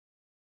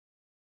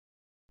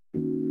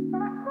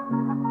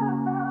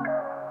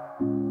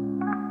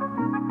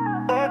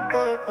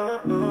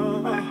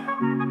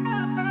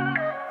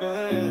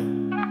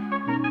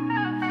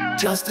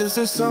Justice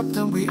is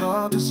something we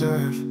all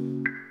deserve,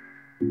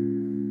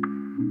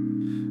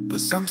 but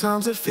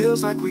sometimes it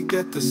feels like we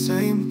get the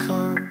same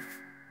curve.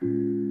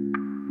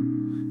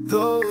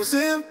 Those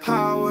in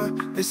power,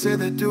 they say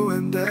they're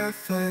doing their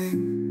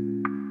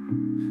thing,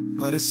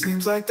 but it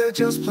seems like they're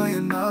just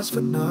playing us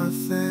for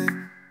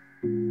nothing.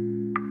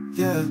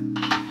 Yeah.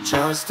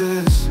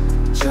 Justice,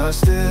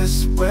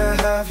 justice, where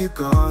have you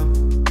gone?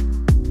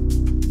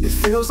 It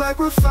feels like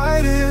we're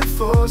fighting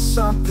for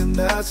something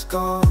that's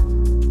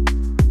gone,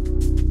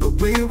 but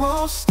we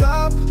won't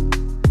stop,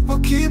 we'll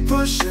keep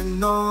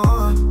pushing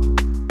on,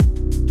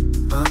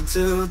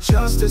 until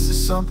justice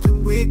is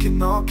something we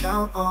can all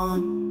count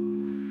on.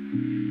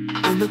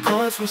 In the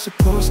courts we're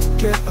supposed to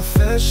get a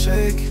fair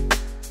shake,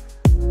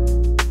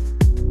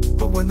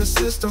 but when the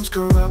system's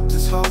corrupt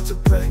it's hard to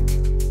break.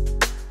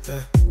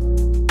 Yeah.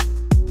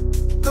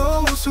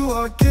 Those who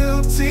are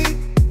guilty,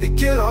 they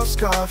get off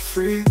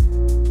scot-free,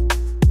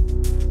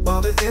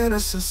 while the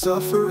innocent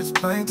suffer, it's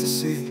plain to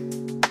see.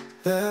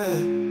 Yeah,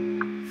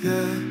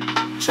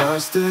 yeah.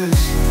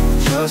 Justice,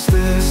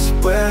 justice,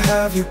 where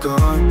have you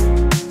gone?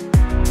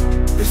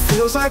 It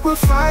feels like we're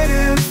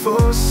fighting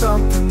for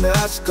something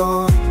that's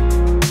gone,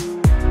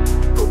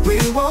 but we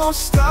won't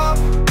stop,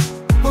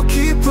 we'll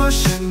keep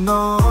pushing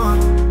on,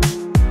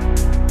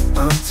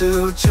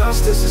 until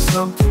justice is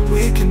something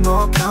we can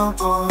all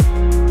count on.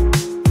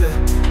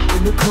 Yeah.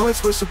 In the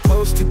courts we're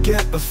supposed to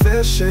get a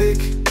fair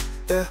shake.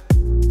 Yeah.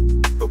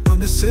 But when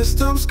the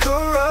system's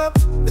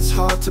corrupt, it's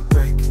hard to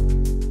break.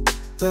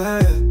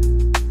 Yeah.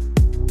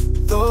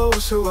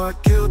 Those who are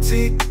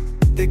guilty,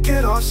 they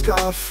get off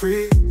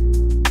scot-free,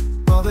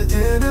 while the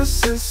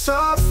innocent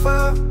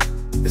suffer,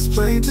 it's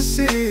plain to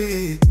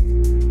see.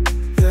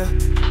 Yeah.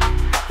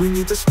 We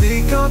need to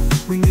speak up,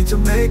 we need to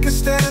make a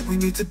stand, we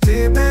need to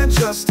demand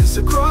justice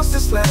across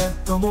this land.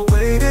 No more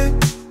waiting,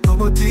 no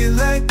more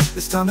delay,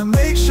 it's time to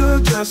make sure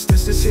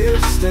justice is here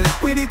to stay.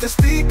 We need to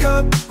speak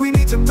up, we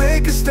need to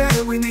make a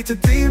stand, we need to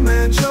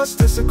demand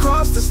justice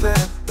across this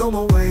land. No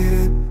more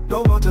waiting,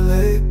 no more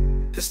delay,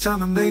 it's time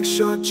to make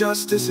sure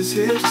justice is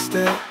here to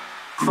stay.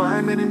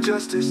 Crime and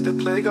injustice that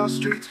plague our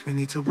streets, we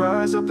need to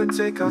rise up and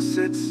take our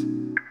sits.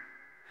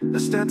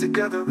 Let's stand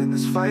together in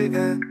this fight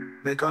and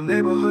make our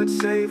neighborhood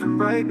safe and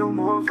right. No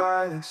more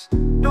violence,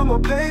 no more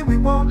pain, we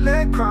won't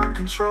let crime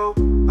control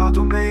our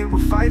domain.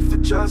 We'll fight for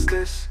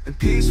justice and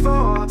peace for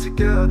all.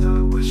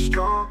 Together we're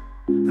strong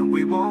and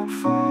we won't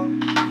fall.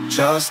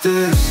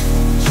 Justice,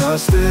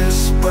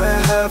 justice, where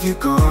have you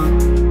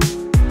gone?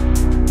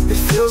 It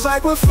feels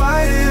like we're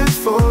fighting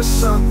for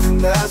something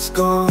that's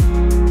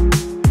gone,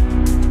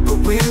 but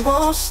we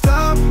won't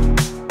stop,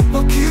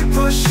 we'll keep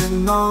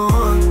pushing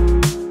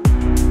on,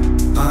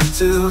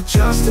 until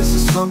justice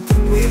is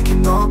something we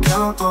can all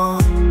count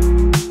on.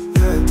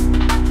 Yeah.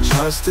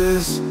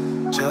 Justice,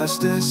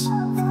 justice,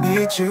 we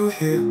need you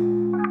here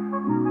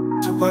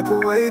to wipe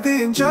away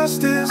the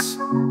injustice,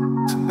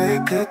 to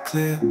make it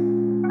clear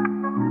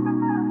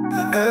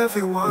that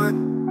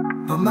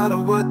everyone, no matter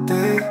what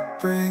they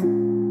bring,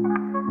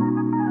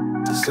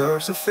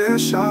 deserves a fair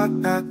shot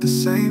at the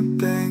same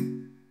thing.